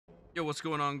Yo, what's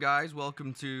going on, guys?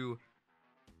 Welcome to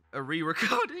a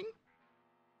re-recording.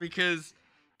 Because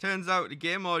turns out the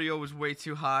game audio was way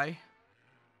too high.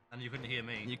 And you couldn't hear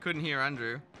me. You couldn't hear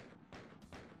Andrew.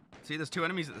 See, there's two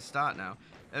enemies at the start now.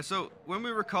 So, when we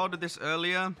recorded this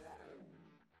earlier,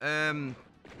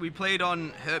 we played on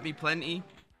Hurt Me Plenty.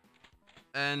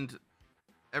 And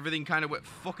everything kind of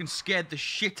fucking scared the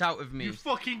shit out of me. You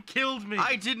fucking killed me.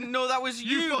 I didn't know that was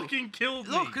you. You fucking killed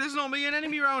me. Look, there's not me an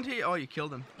enemy around here. Oh, you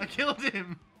killed him. I killed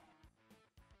him.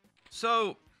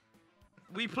 So,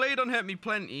 we played on Hurt Me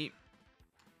Plenty,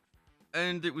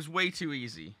 and it was way too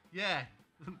easy. Yeah.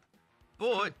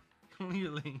 But,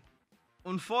 Clearly.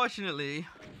 Unfortunately,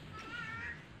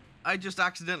 I just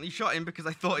accidentally shot him because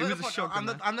I thought he was a shotgun.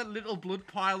 And that little blood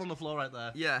pile on the floor right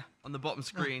there. Yeah, on the bottom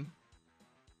screen.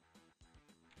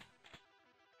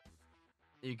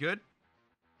 Are you good?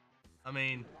 I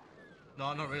mean,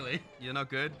 no, not really. You're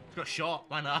not good? Just got shot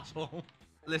by an asshole.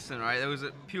 Listen, right, there was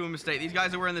a pure mistake. These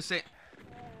guys are wearing the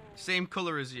same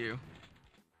color as you.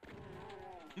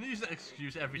 You use that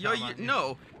excuse every time.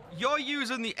 No, you're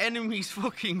using the enemy's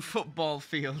fucking football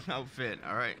field outfit,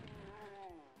 alright?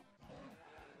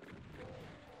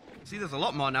 See, there's a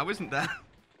lot more now, isn't there?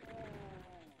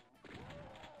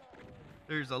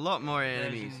 There's a lot more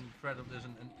enemies. There's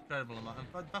an incredible amount. In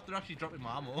fact, they're actually dropping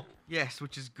my ammo. Yes,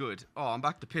 which is good. Oh, I'm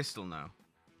back to pistol now.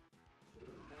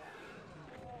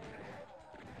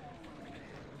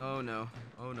 Oh no.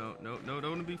 Oh no. No,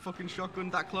 don't want to be fucking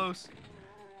shotgunned that close.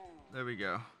 There we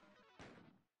go.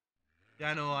 Yeah,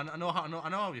 I know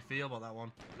how you feel about that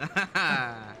one.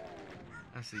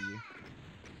 I see you.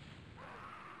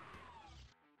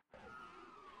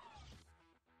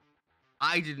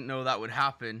 I didn't know that would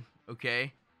happen,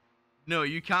 okay? No,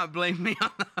 you can't blame me on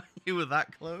that. You were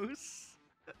that close.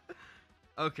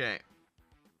 Okay.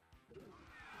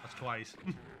 That's twice.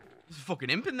 There's a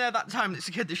fucking imp in there that time that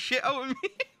scared the shit out of me.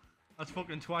 That's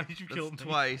fucking twice you killed me.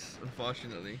 Twice,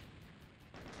 unfortunately.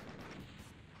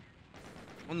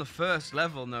 On the first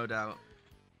level, no doubt.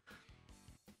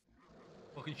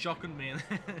 Fucking shotgunned me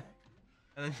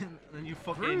and then you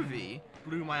fucking Groovy?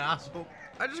 blew my ass up.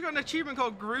 I just got an achievement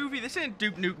called Groovy. This ain't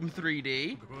Duke Nukem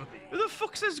 3D. Groovy. Who the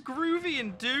fuck says Groovy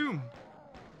in Doom?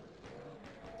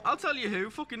 I'll tell you who.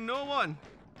 Fucking no one.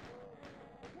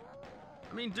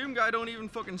 I mean, Doom guy don't even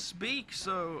fucking speak,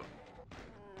 so...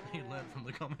 He learned from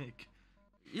the comic.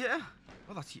 Yeah.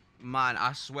 Oh, that's... Man,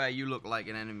 I swear you look like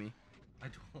an enemy. I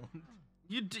don't.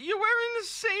 You're wearing the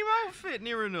same outfit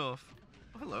near enough.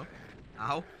 Oh, hello.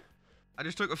 Ow. I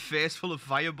just took a face full of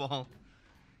fireball.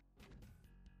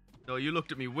 No, you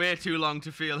looked at me way too long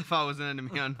to feel if I was an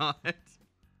enemy or not.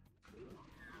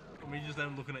 Me just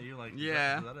then looking at you like,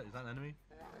 yeah. Is that an enemy?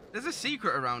 There's a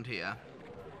secret around here.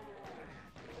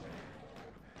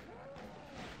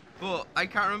 But I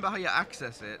can't remember how you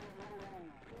access it.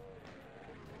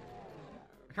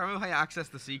 I can't remember how you access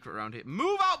the secret around here.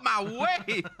 Move out my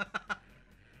way!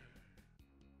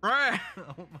 Bruh!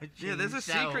 Yeah, there's a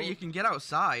secret you can get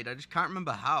outside. I just can't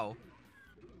remember how.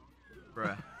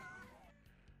 Bruh.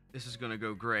 This is gonna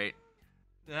go great.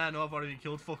 Yeah, no, I've already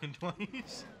killed fucking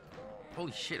twice.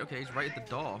 Holy shit, okay, he's right at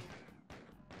the door.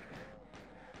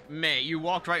 Mate, you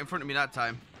walked right in front of me that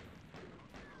time.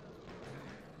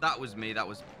 That was me, that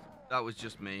was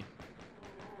just me.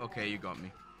 Okay, you got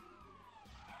me.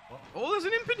 What? Oh, there's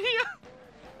an imp in here!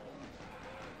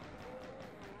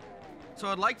 So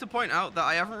I'd like to point out that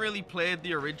I haven't really played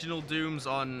the original Dooms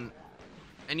on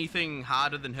anything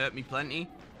harder than Hurt Me Plenty.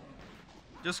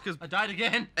 Just because... I died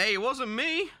again! Hey, it wasn't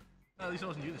me! At least it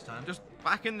wasn't you this time. Just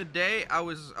back in the day,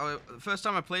 the first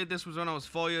time I played this was when I was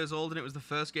 4 years old, and it was the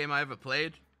first game I ever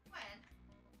played. When?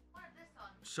 What is this on?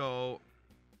 So,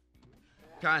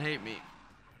 can't hate me.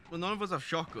 Well, none of us have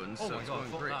shotguns, oh so my it's God,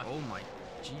 going fuck great. that. Oh my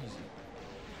Jesus.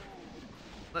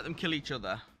 Let them kill each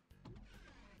other.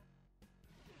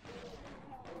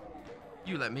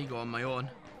 You let me go on my own.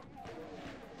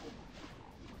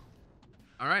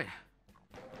 Alright.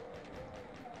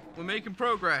 We're making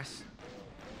progress.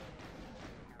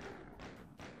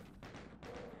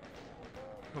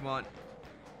 Come on.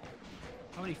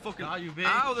 How many fucking... Ah, you bitch.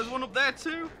 Ow, there's one up there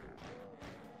too.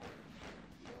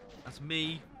 That's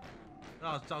me.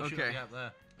 Oh, I'll shoot Okay. me up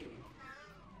there.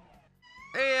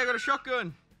 Hey, I got a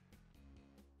shotgun.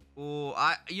 Oh,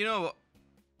 you know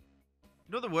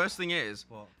the worst thing is?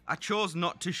 What? I chose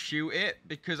not to shoot it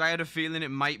because I had a feeling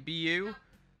it might be you.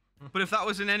 But if that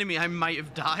was an enemy, I might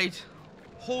have died.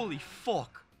 Holy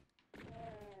fuck.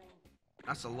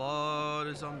 That's a lot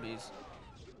of zombies.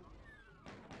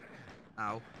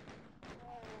 Ow.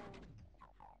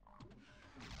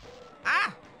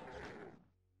 Ah!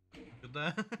 Good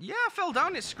there. Yeah, I fell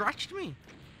down. It scratched me.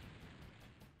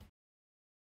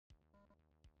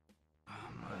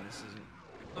 this isn't.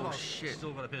 Oh, Oh shit.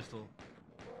 Still got a pistol.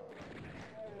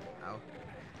 Ow.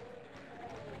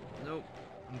 Nope.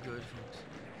 I'm good, folks.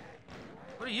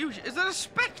 What are you? Is that a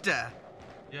Spectre?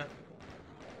 Yeah.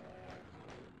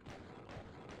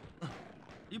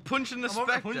 You punching the I'm over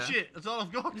to Spectre? punch it. That's all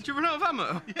I've got. Did you run out of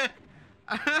ammo? Yeah.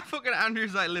 Fucking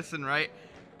Andrew's like, listen, right?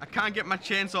 I can't get my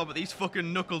chainsaw, but these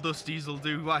fucking knuckle dusties will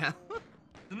do. Why?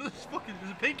 There's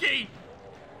a pinky.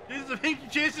 There's a pinky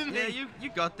chasing me. Yeah, you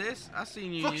got this. I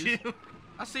seen you Fuck use. you.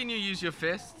 I seen you use your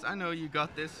fists. I know you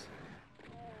got this.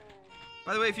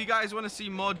 By the way, if you guys want to see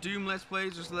more Doom Let's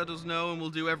Plays, just let us know, and we'll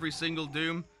do every single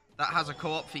Doom that has a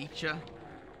co-op feature.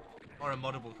 Or a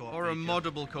moddable co-op Or a feature.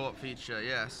 moddable co-op feature,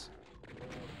 yes.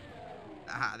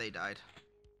 Aha, they died.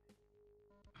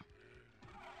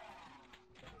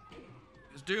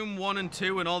 There's Doom 1 and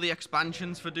 2, and all the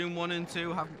expansions for Doom 1 and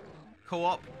 2 have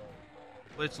co-op.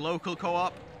 But it's local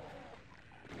co-op.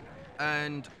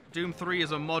 And Doom 3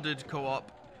 is a modded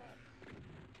co-op.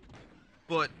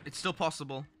 But it's still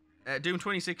possible. Doom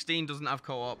 2016 doesn't have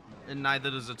co-op, and neither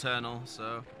does Eternal,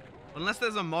 so... Unless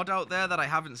there's a mod out there that I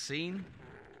haven't seen.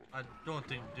 I don't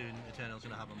think Doom Eternal's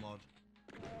gonna have a mod.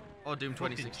 Or Doom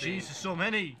 2016. Jesus, so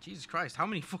many! Jesus Christ, how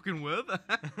many fucking were there?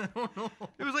 I don't know.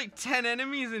 There was like 10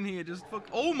 enemies in here, just fuck...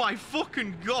 Oh my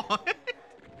fucking god!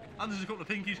 And there's a couple of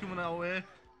pinkies coming our way.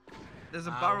 There's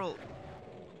a Ow. barrel.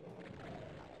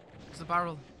 There's a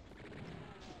barrel.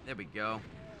 There we go.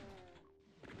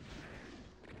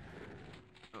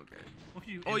 Okay. Fuck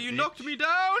you, Oh, imp you bitch. knocked me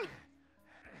down!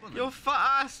 What Your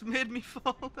fat ass made me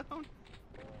fall down.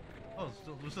 Oh,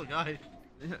 there's still a guy.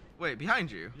 Wait,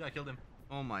 behind you? Yeah, I killed him.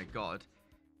 Oh my god.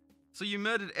 So you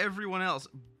murdered everyone else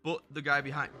but the guy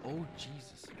behind. Oh,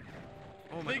 Jesus.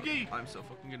 Oh my Pinky! god. I'm so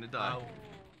fucking gonna die. Wow.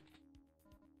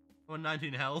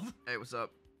 119 health. Hey, what's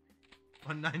up?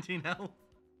 119 health.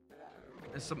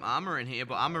 There's some armor in here,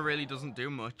 but armor really doesn't do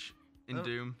much in Oh.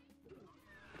 Doom.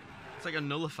 It's like a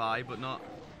nullify, but not.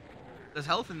 There's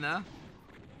health in there.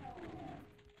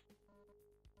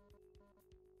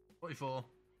 44.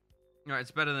 Alright,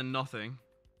 it's better than nothing.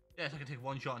 Yes, I can take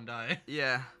one shot and die.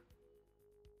 Yeah.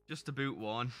 Just to boot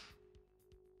one.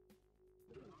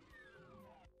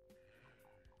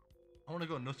 I want to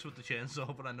go nuts with the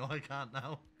chainsaw, but I know I can't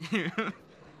now.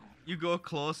 You go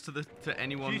close to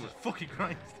anyone. Jesus fucking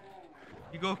Christ.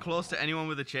 You go close to anyone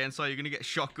with a chainsaw, you're gonna get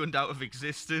shotgunned out of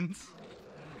existence.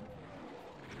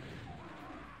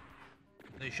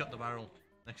 They shot the barrel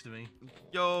next to me.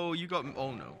 Yo, you got.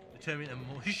 Oh no. They turned me into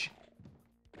mush.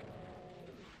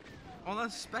 Oh,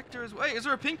 that's Spectre as well. Wait, is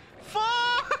there a pink?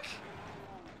 Fuck!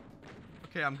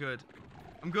 Okay, I'm good.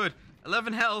 I'm good.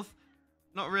 11 health.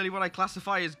 Not really what I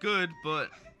classify as good, but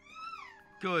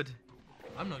good.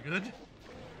 I'm not good.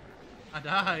 I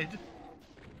died.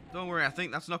 Don't worry, I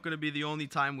think that's not going to be the only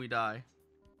time we die.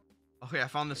 Okay, I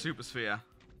found the super sphere.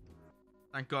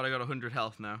 Thank God I got 100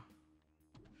 health now.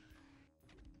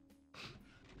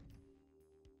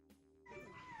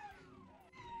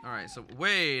 Alright, so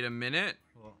wait a minute.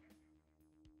 What?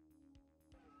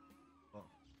 What?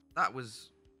 That was...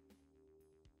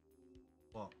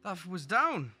 What? That was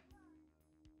down.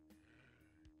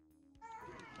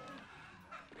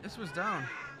 This was down.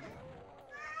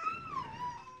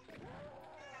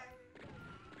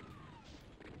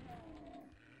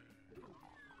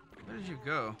 Where did you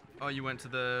go? Oh, you went to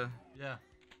the... Yeah.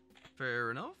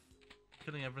 Fair enough.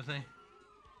 Killing everything.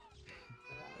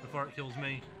 Before it kills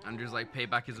me. Andrew's like,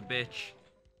 payback is a bitch.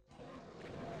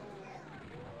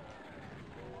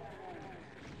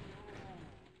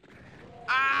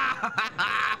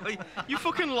 Ah! You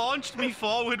fucking launched me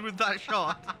forward with that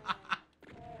shot.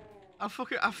 I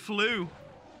flew.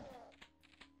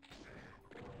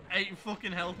 8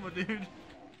 fucking health, my dude.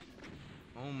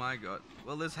 Oh my god.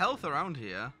 Well, there's health around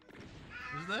here.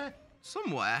 Is there?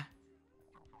 Somewhere.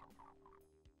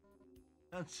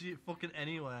 Can't see it fucking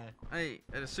anywhere. I'd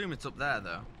assume it's up there,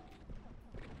 though.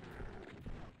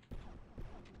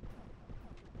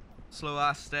 Slow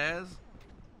ass stairs.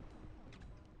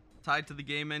 Tied to the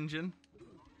game engine.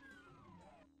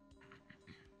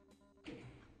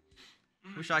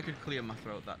 Wish I could clear my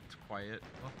throat that quiet.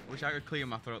 Wish I could clear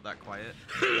my throat that quiet.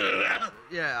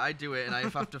 Yeah, I do it and I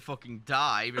have to fucking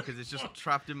die because it's just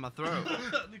trapped in my throat.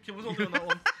 The kid was all doing that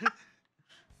one.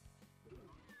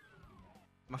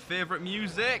 My favorite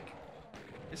music.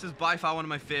 This is by far one of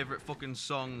my favorite fucking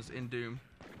songs in Doom.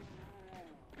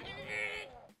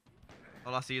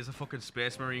 All I see is a fucking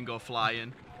space marine go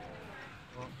flying.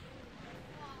 What?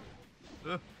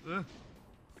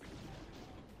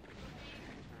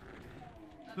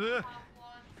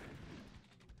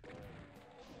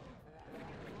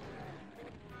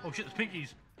 Oh shit, there's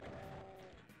pinkies.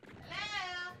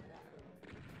 Hello?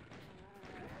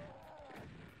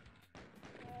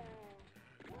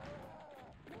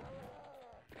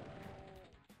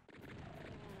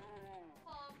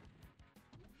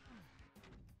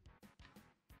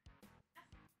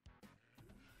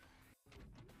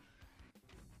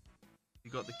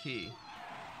 You got the key.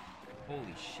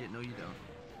 Holy shit, no you don't.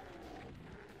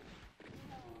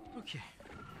 Okay.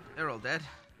 They're all dead.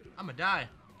 I'ma die.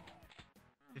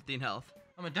 15 health.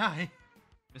 I'ma die.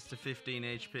 Mr. 15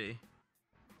 HP.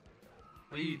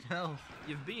 I need health.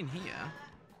 You've been here.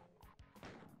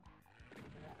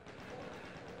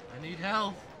 I need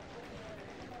health.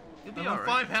 You'll be I'm on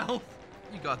alright. 5 health.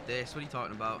 You got this. What are you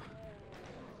talking about?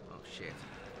 Oh shit.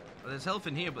 Well, there's health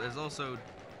in here, but there's also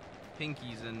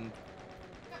pinkies and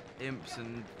imps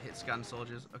and hit scan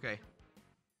soldiers. Okay.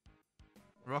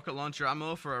 Rocket launcher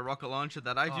ammo for a rocket launcher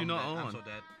that I do not own. I'm so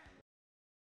dead.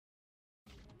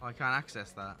 Oh, I can't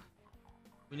access that.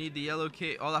 We need the yellow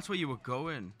kit. Oh, that's where you were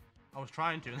going. I was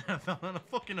trying to, and then I fell in a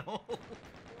fucking hole.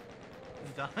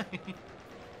 Die.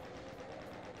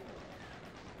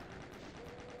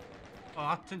 Oh,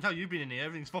 I can tell you've been in here.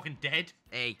 Everything's fucking dead.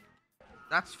 Hey,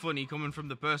 that's funny coming from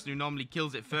the person who normally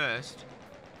kills it first.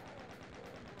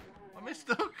 Am I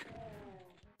stuck?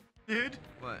 Dude.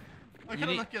 What? I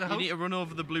cannot get out. You need to run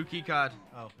over the blue key card.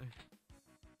 Oh.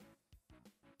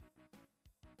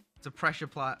 It's a pressure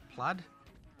plaid? Lad.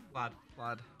 Plaid.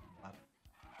 Lad.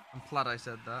 I'm glad I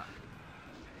said that.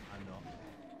 I'm not.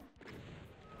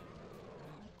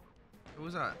 Who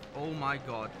was that? Oh my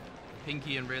god.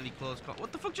 Pinky and really close call.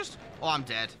 What the fuck just... Oh, I'm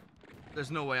dead. There's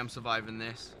no way I'm surviving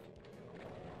this.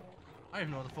 I don't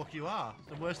even know what the fuck you are. It's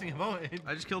the worst thing about it.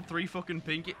 I just killed 3 fucking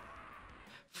pinky...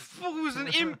 Fuck, there was an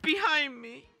imp behind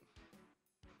me.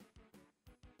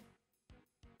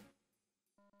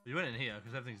 You went in here,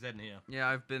 because everything's dead in here. Yeah,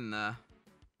 I've been there.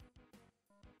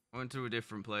 I went to a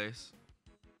different place.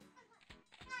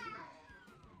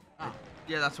 Ah.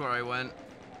 Yeah, that's where I went.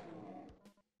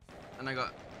 And I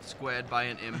got squared by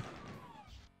an imp.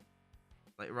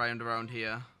 Like, right around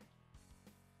here.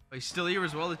 Oh, he's still here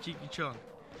as well, the cheeky chunk.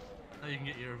 Now you can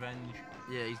get your revenge.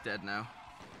 Yeah, he's dead now.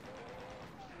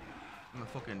 I'm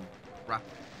gonna fucking rap.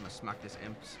 I'm gonna smack this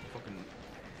imp's fucking...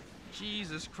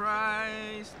 Jesus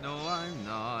Christ. No, I'm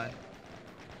not.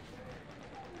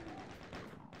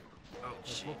 Oh,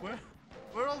 shit.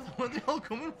 Where are they all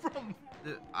coming from?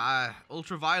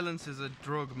 Ultraviolence is a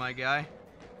drug, my guy.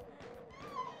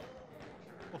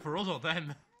 Well, for us or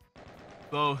them?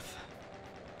 Both.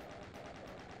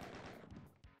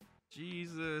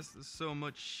 Jesus, there's so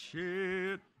much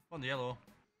shit. On the yellow.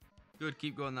 Good,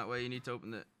 keep going that way. You need to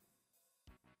open it.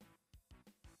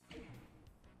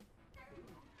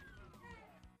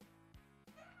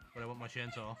 But I want my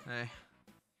chainsaw. Hey.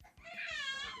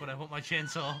 But I want my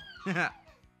chainsaw. I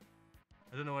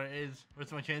don't know where it is. Where's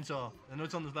my chainsaw? I know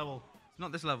it's on this level. It's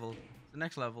not this level. It's the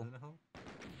next level.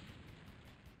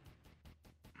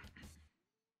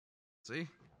 See?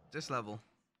 This level.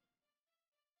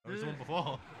 Oh, it's the one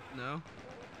before. No.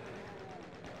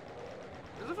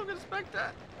 There's a fucking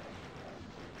spectre.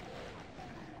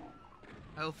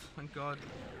 Health, thank God.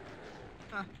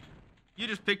 Huh. You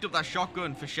just picked up that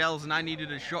shotgun for shells and I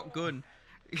needed a shotgun.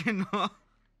 You know?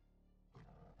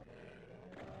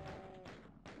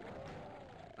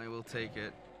 I will take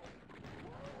it.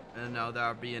 And now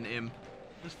there be an imp.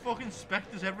 There's fucking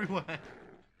spectres everywhere.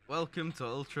 Welcome to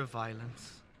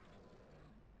ultraviolence.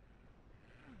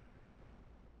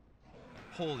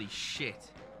 Holy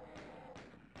shit.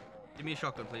 Give me a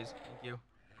shotgun, please. Thank you.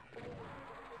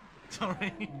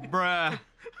 Sorry. Bruh.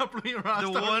 I blew your ass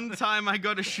The down one there. time I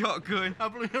got a shotgun. I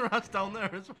blew your ass down there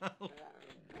as well.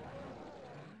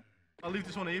 I'll leave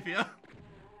this one here for you.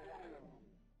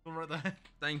 One right there.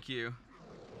 Thank you.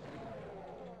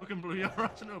 Fucking blew your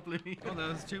ass in oblivion. Oh,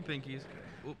 there's 2 pinkies.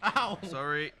 Oop. Ow!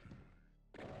 Sorry.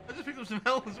 I just picked up some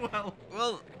health as well.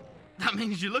 Well, that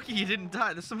means you're lucky you didn't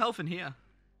die. There's some health in here.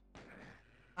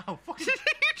 Ow, fucking... Did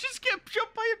you just get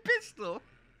shot by a pistol?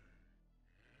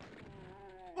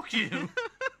 Fuck you.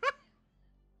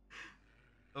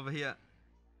 Over here.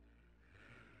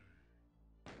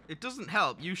 It doesn't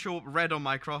help. You show up red on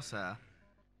my crosshair.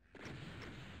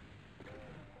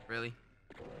 Really?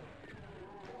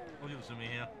 I'll give some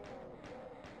here.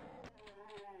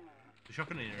 The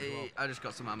shotgun in here as well. I just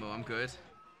got some ammo. I'm good.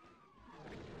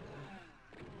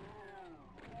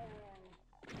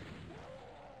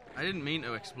 I didn't mean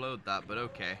to explode that, but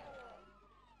okay.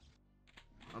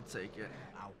 I'll take it.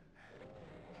 Ow.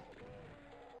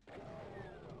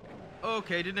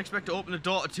 Okay, didn't expect to open the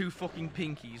door to 2 fucking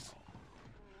pinkies.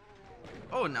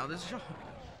 Oh, now there's a shot.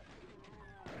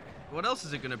 What else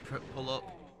is it gonna pull up?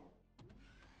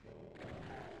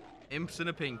 Imps and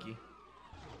a pinky.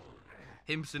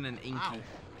 Imps and an inky. Ow.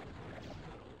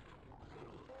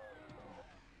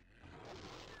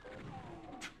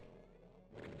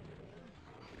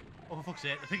 Oh, for fuck's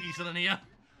sake, the pinky's still in here.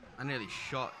 I nearly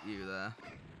shot you there.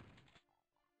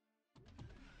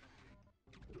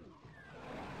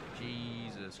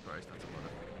 Jesus Christ, that's a lot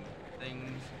of freaking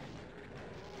things.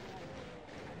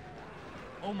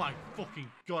 Oh my fucking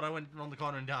god, I went around the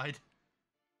corner and died.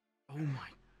 Oh my.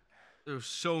 There's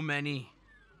so many.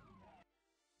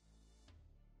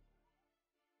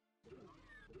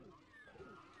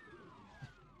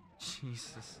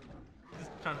 Jesus.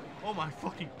 Just trying to, oh my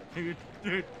fucking dude.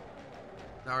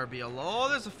 That would be a lot. Oh,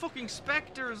 there's a fucking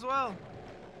spectre as well.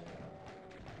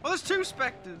 Oh, there's 2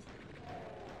 specters.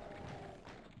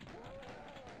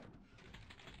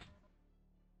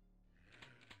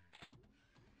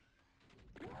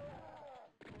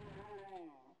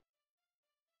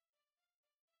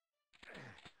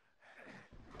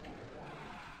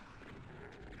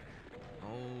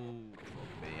 Oh,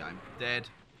 fuck me, I'm dead.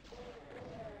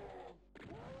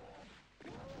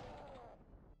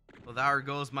 Well, there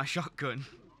goes my shotgun.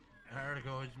 There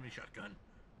goes my shotgun.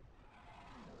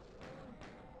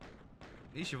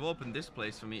 At least you've opened this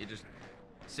place for me to just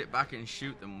sit back and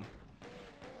shoot them.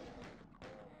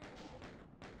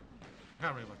 I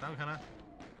can't really look down, can I?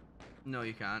 No,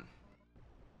 you can't.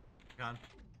 Can.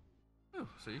 Oh,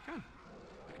 so you can.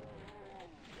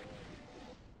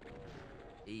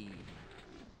 Hey.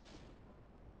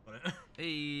 Got it.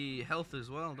 Hey, health as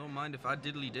well. Don't mind if I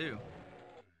diddly do.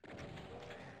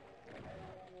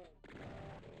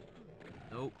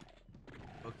 Nope.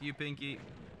 Fuck you, Pinky.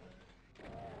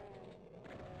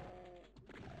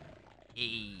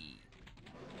 Hey.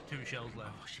 2 shells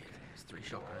left. Oh shit, there's 3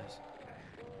 shotgunners.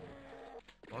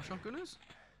 4 shotgunners?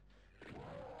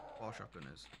 4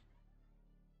 shotgunners.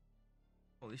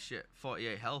 Holy shit,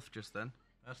 48 health just then.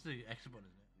 That's the exit button,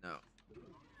 isn't it? No.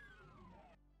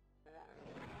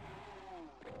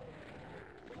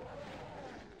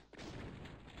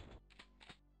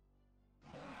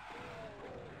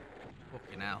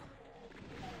 Fucking hell.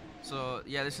 So,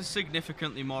 yeah, this is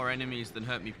significantly more enemies than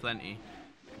Hurt Me Plenty.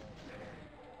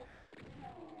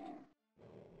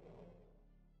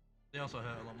 They also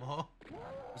hurt a lot more.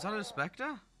 Was that a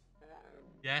Spectre?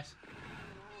 Yes.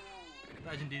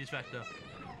 That is indeed a Spectre.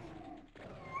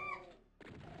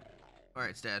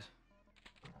 Alright, it's dead.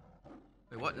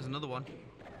 Wait, what? There's another one.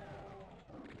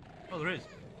 Oh, there is.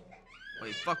 Oh,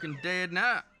 you fucking dead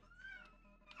now.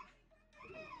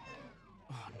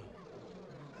 Oh, no.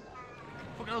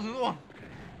 Fucking hell's another one.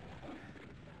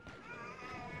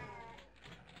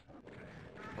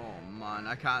 Oh, man,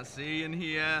 I can't see in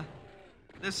here.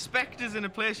 There's specters in a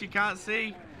place you can't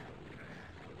see.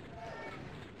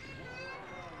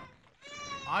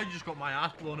 I just got my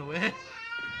ass blown away.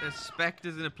 There's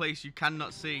specters in a place you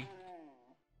cannot see.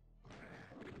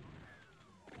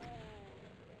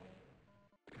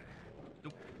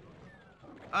 Nope.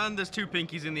 And there's 2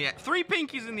 pinkies in the 3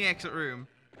 pinkies in the exit room.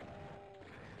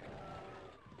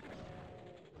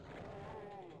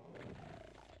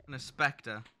 And a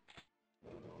spectre.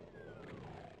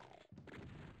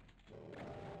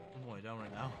 I'm way down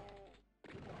right now.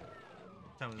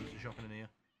 Tell me there's a shotgun in here.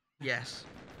 Yes.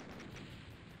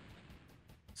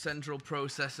 Central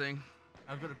processing.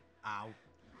 I've got a... Ow.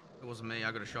 It wasn't me,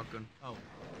 I got a shotgun. Oh.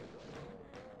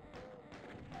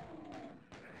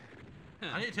 Huh.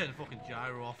 I need to turn the fucking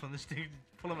gyro off on this thing.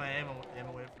 Pulling my aim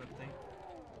away from everything.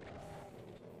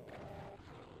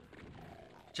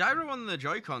 Gyro on the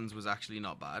Joy-Cons was actually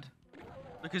not bad.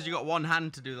 Because you got one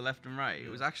hand to do the left and right. It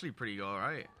was actually pretty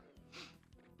alright.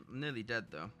 I'm nearly dead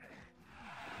though.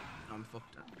 I'm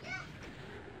fucked up.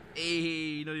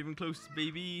 Hey, not even close,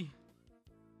 baby.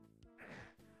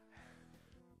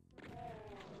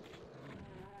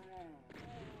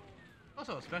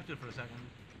 Also expected for a second.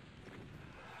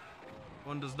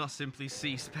 One does not simply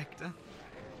see Spectre.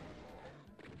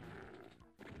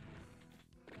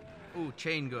 Ooh,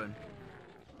 chain gun.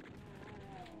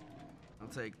 I'll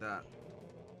take that.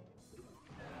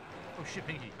 Oh shit,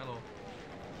 Pinky. Hello.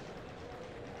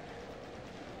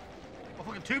 Oh,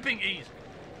 fucking 2 Pinkies!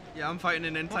 Yeah, I'm fighting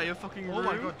an entire fucking room. Oh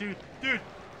my god, dude.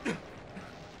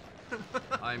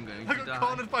 I'm going I to got die.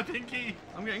 cornered by Pinky.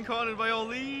 I'm getting cornered by all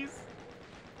these.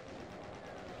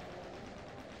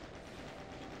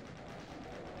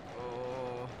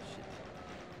 Oh, shit.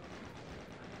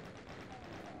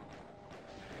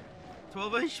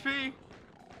 12 HP.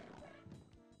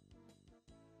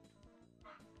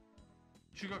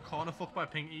 She got corner fucked by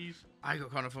Pinkies. I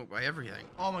got corner fucked by everything.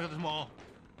 Oh my god, there's more.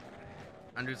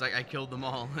 Andrew's like, I killed them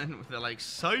all. And they're like,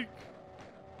 psych.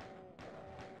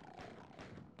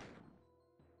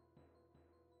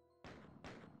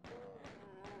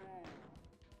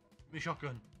 Me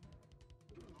shotgun.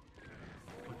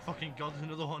 Oh fucking god, there's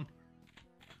another one.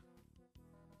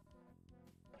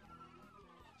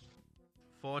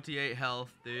 48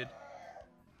 health, dude.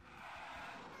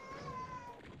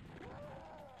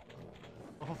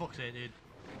 Oh for fuck's sake, dude.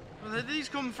 Where did these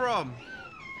come from?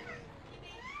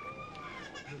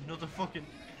 Another fucking...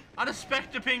 And a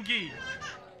Spectre Pinky!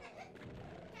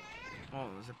 Oh,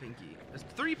 there's a pinky. There's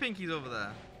 3 pinkies over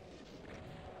there.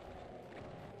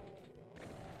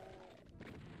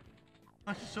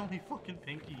 That's just so many fucking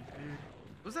pinkies, dude.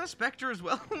 Was that a Spectre as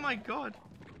well? Oh my god.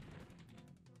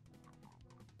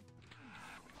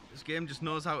 This game just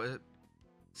knows how to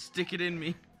stick it in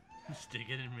me. Stick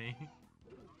it in me.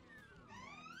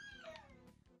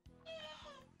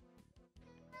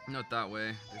 Not that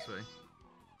way. This way.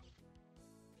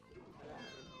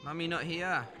 Mommy, not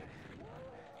here.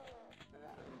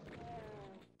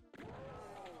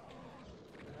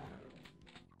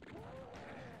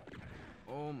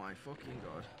 Oh my fucking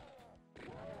god.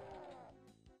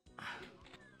 Oh,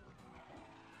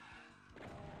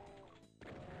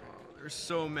 there's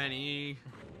so many.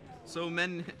 So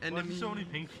many enemies. So many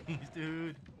pinkies,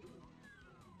 dude.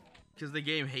 Because the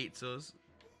game hates us.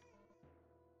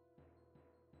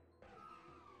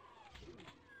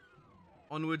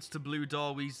 Onwards to Blue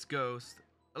Darwie's Ghost.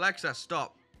 Alexa,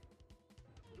 stop.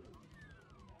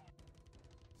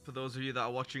 For those of you that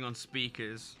are watching on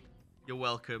speakers, you're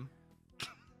welcome.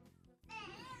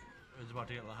 It's about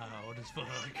to get loud as fuck.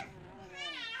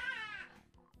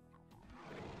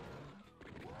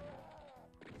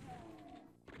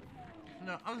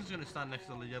 No, I'm just gonna stand next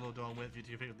to the yellow door and wait for you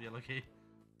to pick up the yellow key.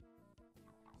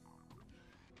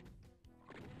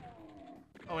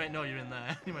 Oh wait, no, you're in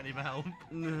there. You might need my help.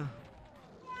 No.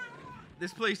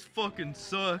 This place fucking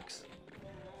sucks.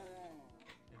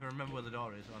 If I remember where the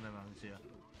door is, oh never mind, it's here.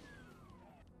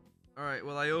 Alright,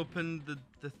 well I opened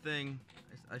the thing.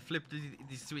 I flipped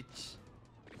the switch.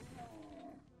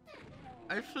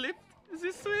 I flipped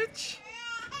the switch.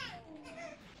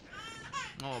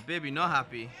 Oh, baby, not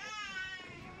happy.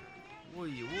 Whoa,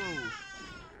 whoa.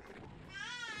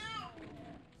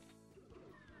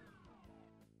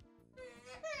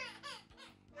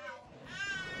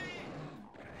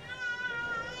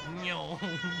 No.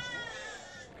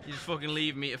 You just fucking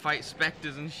leave me to fight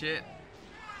specters and shit.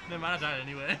 No man, I died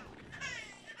anyway.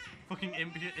 Fucking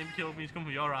imp killed me to come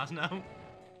for your ass now.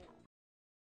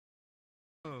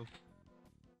 Oh.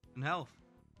 And health.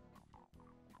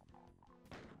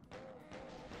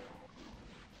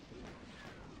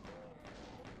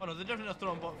 Oh no, they're definitely not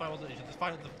throwing fireballs at each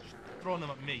other. Just throwing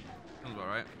them at me. Sounds about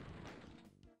right.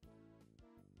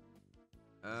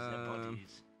 Their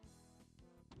bodies.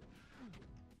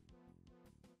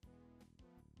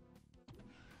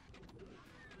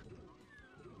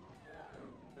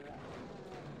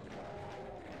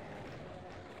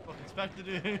 Fucking Spectre,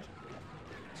 dude.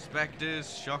 Specters,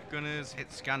 shotgunners,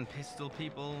 hit scan pistol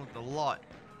people, the lot.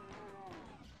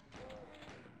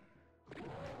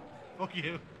 Fuck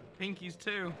you. Pinkies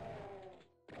too.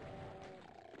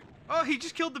 Oh, he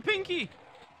just killed the pinky!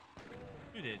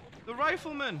 Who did? The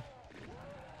rifleman!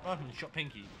 Rifleman shot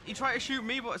Pinky. He tried to shoot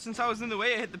me, but since I was in the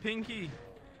way, I hit the pinky.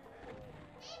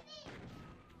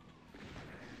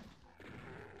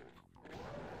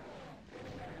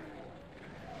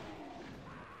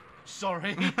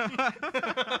 Sorry.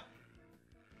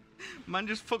 Man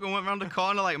just fucking went around the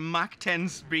corner like Mach 10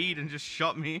 speed and just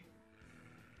shot me.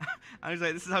 I was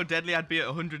like, this is how deadly I'd be at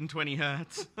 120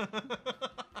 hertz.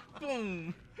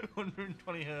 Boom!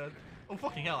 120 hertz. Oh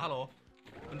fucking hell, hello.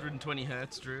 120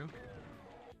 hertz, Drew.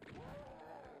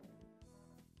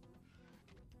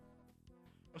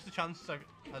 What's the chance I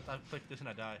click this and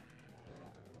I die?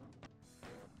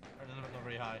 Not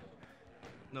very high.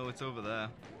 No, it's over there.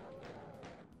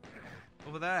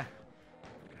 Over there.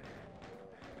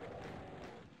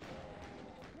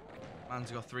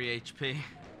 Man's got 3 HP.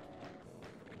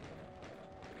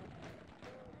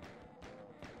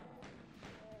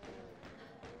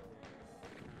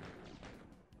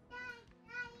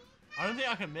 I don't think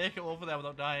I can make it over there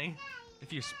without dying.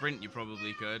 If you sprint, you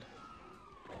probably could.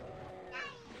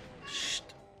 Shh.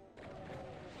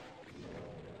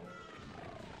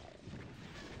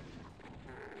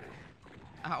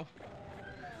 Ow.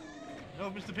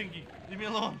 No, Mr. Pinky, leave me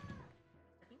alone.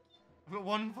 I've got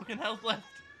 1 fucking health left.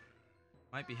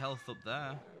 Might be health up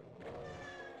there.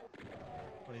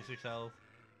 26 health.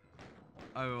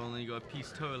 I've only got a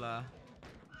pistola.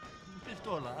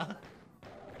 Pistola.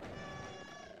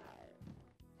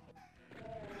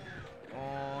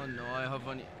 Oh no,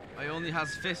 I only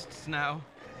has fists now.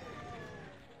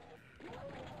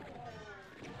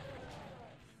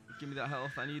 Give me that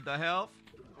health, I need that health.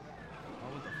 Oh,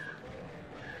 what the fuck?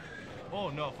 Oh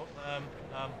no,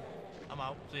 I'm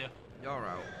out, see ya. You're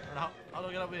out. How do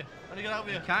I get out of here? How do I get out of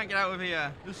You here? can't get out of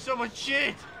here. There's so much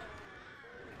shit!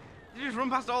 Did you just run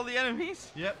past all the enemies?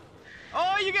 Yep.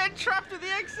 Oh, you're getting trapped at the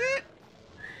exit?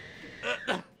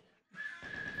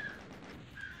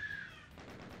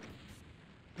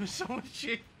 There's so much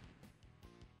shit.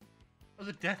 That was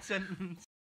a death sentence.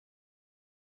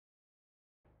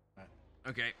 Right.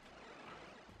 Okay.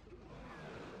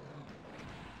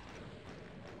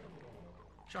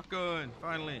 Shotgun,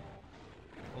 finally.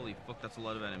 Holy fuck, that's a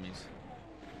lot of enemies.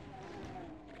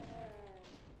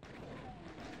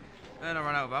 And I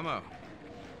ran out of ammo.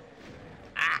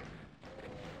 Ah!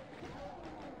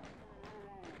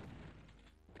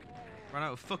 Ran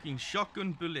out of fucking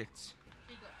shotgun bullets.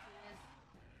 She got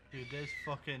Dude, there's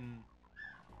fucking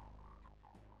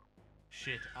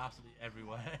shit absolutely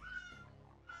everywhere.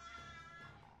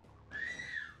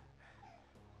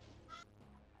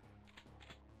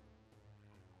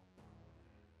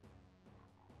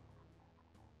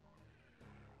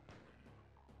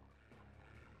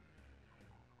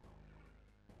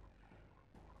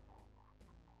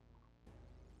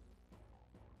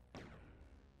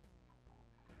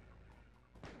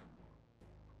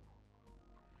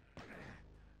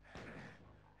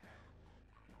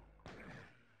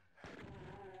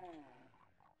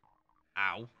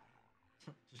 Ow.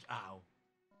 Just ow.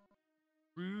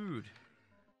 Rude.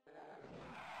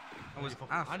 I was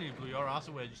I nearly blew your ass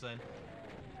away just then.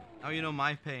 How you know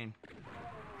my pain?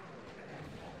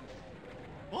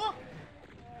 What?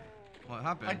 What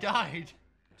happened? I died.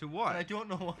 To what? And I don't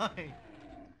know why.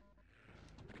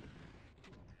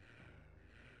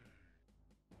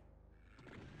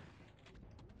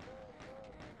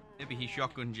 Maybe he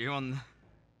shotgunned you on the...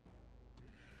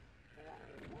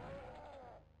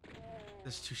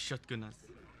 There's two shotgunners.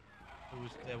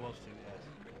 There was two, yes.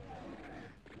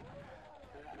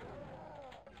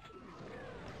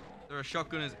 There are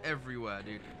shotgunners everywhere,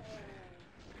 dude.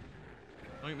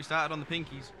 Don't get me started on the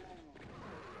pinkies.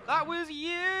 That was you!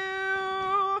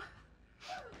 I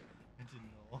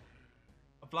didn't know.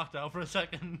 I blacked out for a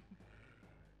second.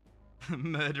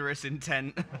 Murderous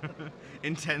intent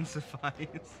intensifies.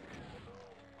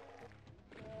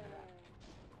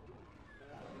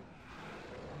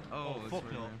 Oh, that's fuck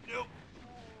really no. wrong. Nope.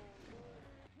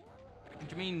 What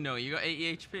do you mean no? You got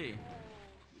 80 HP. Dude,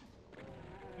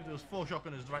 there was 4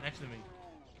 shotgunners right next to me.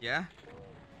 Yeah?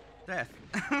 Death.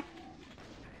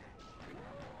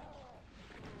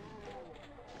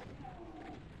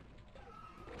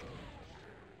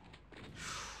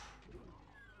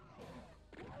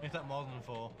 Make that more than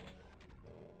 4.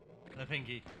 And a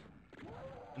pinky.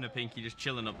 And a pinky just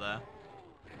chilling up there.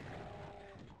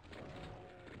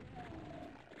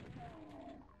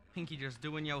 Pinky just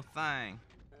doing your thing.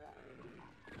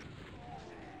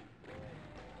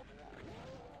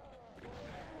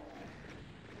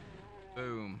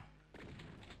 Boom.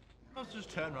 I was just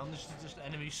turn around, there's just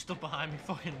enemies stuck behind me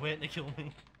fucking waiting to kill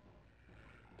me.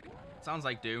 Sounds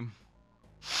like Doom.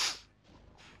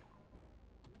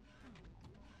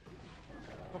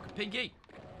 Fucking Pinky!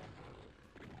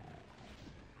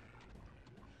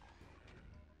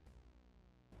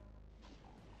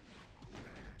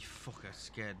 You fucker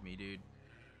scared me, dude.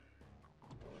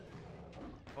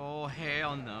 Oh,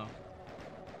 hell no.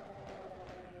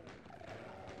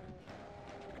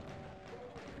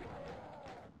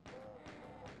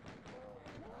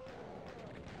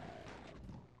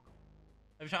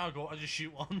 Every time I go, I just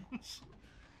shoot once.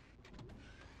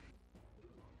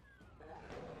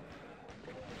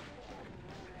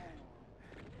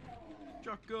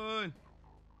 Shotgun!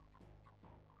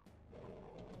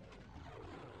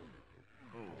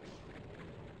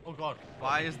 Oh god.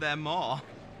 Why is there more?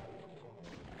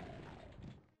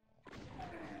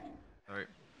 Sorry.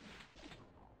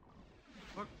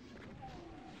 Fuck.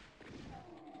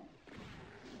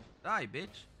 Die,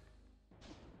 bitch.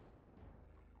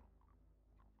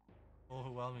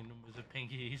 Overwhelming numbers of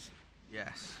pinkies.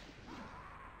 Yes.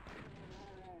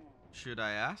 Should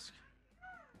I ask?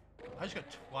 I just got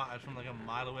twatted from like a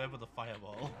mile away with a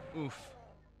fireball. Oof.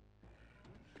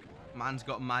 Man's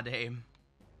got mad aim.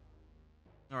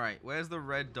 Alright, where's the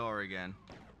red door again?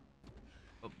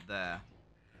 Up there.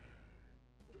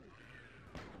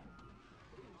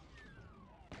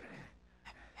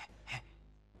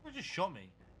 Who just shot me?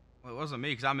 Well, it wasn't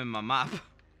me because I'm in my map.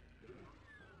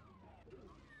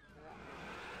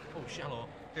 Oh, shallow.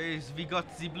 Cause we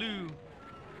got the blue.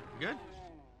 Good?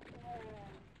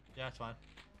 Yeah, it's fine.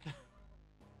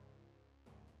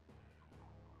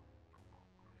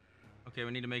 Okay,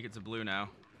 we need to make it to blue now.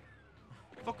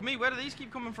 Fuck me, where do these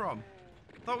keep coming from?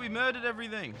 Thought we murdered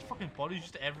everything. There's fucking bodies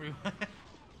just everywhere.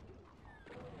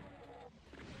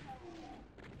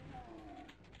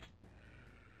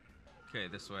 Okay,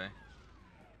 this way.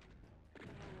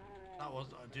 That was,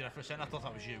 dude, for a second I thought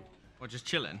that was you. Or just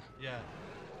chilling. Yeah.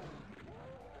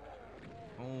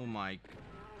 Oh my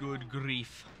Good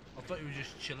grief. I thought you were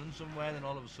just chilling somewhere, and then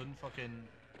all of a sudden, fucking.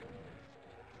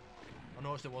 I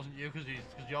noticed it wasn't you because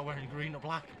you're wearing green or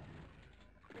black.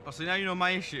 Oh, so now you know my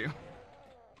issue.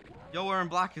 You're wearing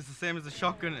black is the same as the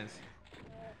shotgun is.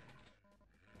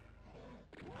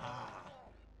 I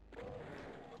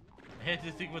hate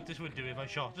to think what this would do if I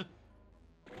shot.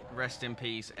 Rest in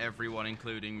peace, everyone,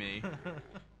 including me.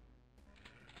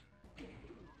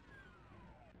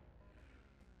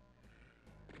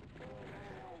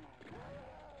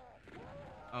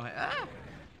 Oh, ah!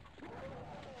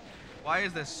 Why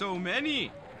is there so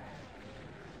many?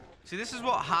 See, this is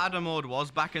what harder mode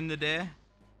was back in the day.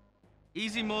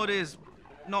 Easy mode is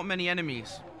not many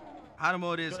enemies. Harder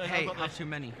mode is, hey, have too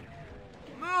many.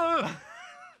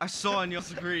 I saw on your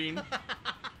screen.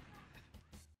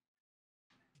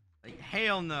 Like,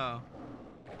 hell no.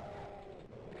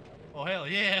 Oh, hell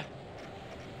yeah.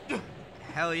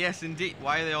 Hell yes, indeed.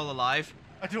 Why are they all alive?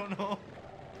 I don't know.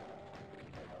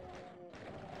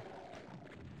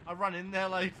 I ran in there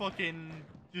like fucking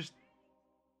just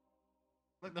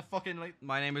like the fucking like.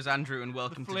 My name is Andrew, and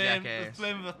welcome to The Jackass.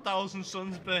 flame of 1,000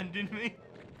 suns burned in me.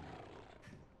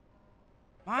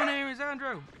 My name is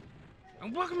Andrew,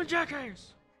 and welcome to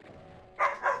Jackass.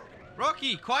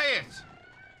 Rocky, quiet.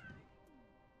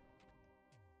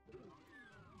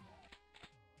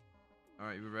 All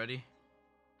right, you ready?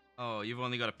 Oh, you've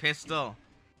only got a pistol.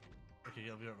 Okay,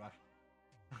 I'll be right back.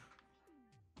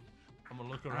 I'm gonna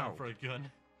look around for a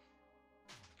gun.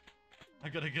 I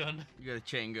got a gun. You got a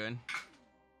chain gun.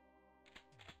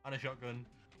 And a shotgun.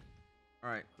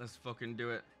 Alright, let's fucking do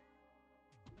it.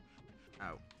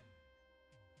 Ow.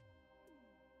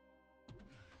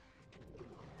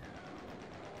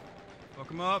 Fuck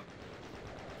him up.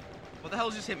 What the hell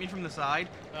just hit me from the side?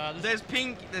 There's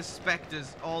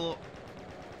specters all up.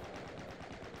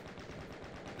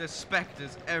 There's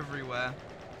specters everywhere.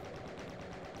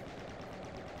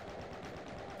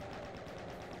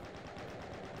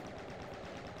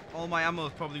 All my ammo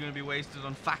is probably going to be wasted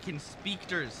on fucking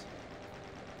speakers.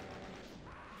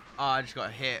 Oh, I just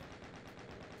got hit.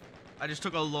 I just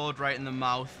took a load right in the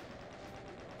mouth.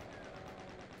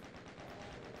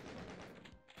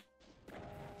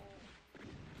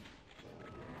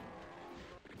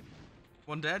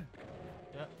 One dead?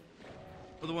 Yeah.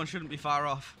 Other one shouldn't be far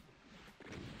off.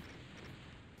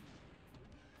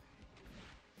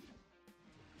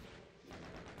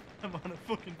 I'm on a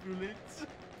fucking bullets.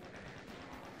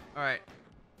 Alright.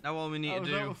 Now all we need to I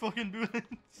was out of fucking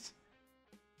bullets.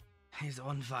 is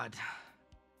unfad.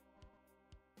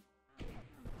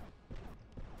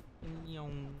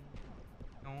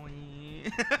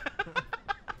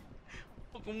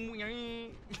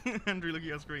 Andrew, look at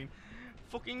your screen.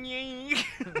 Fucking yay.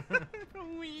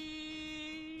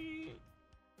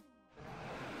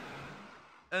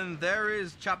 And there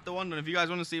is chapter 1 done. If you guys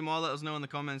want to see more, let us know in the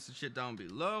comments and shit down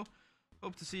below.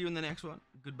 Hope to see you in the next one.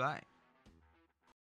 Goodbye.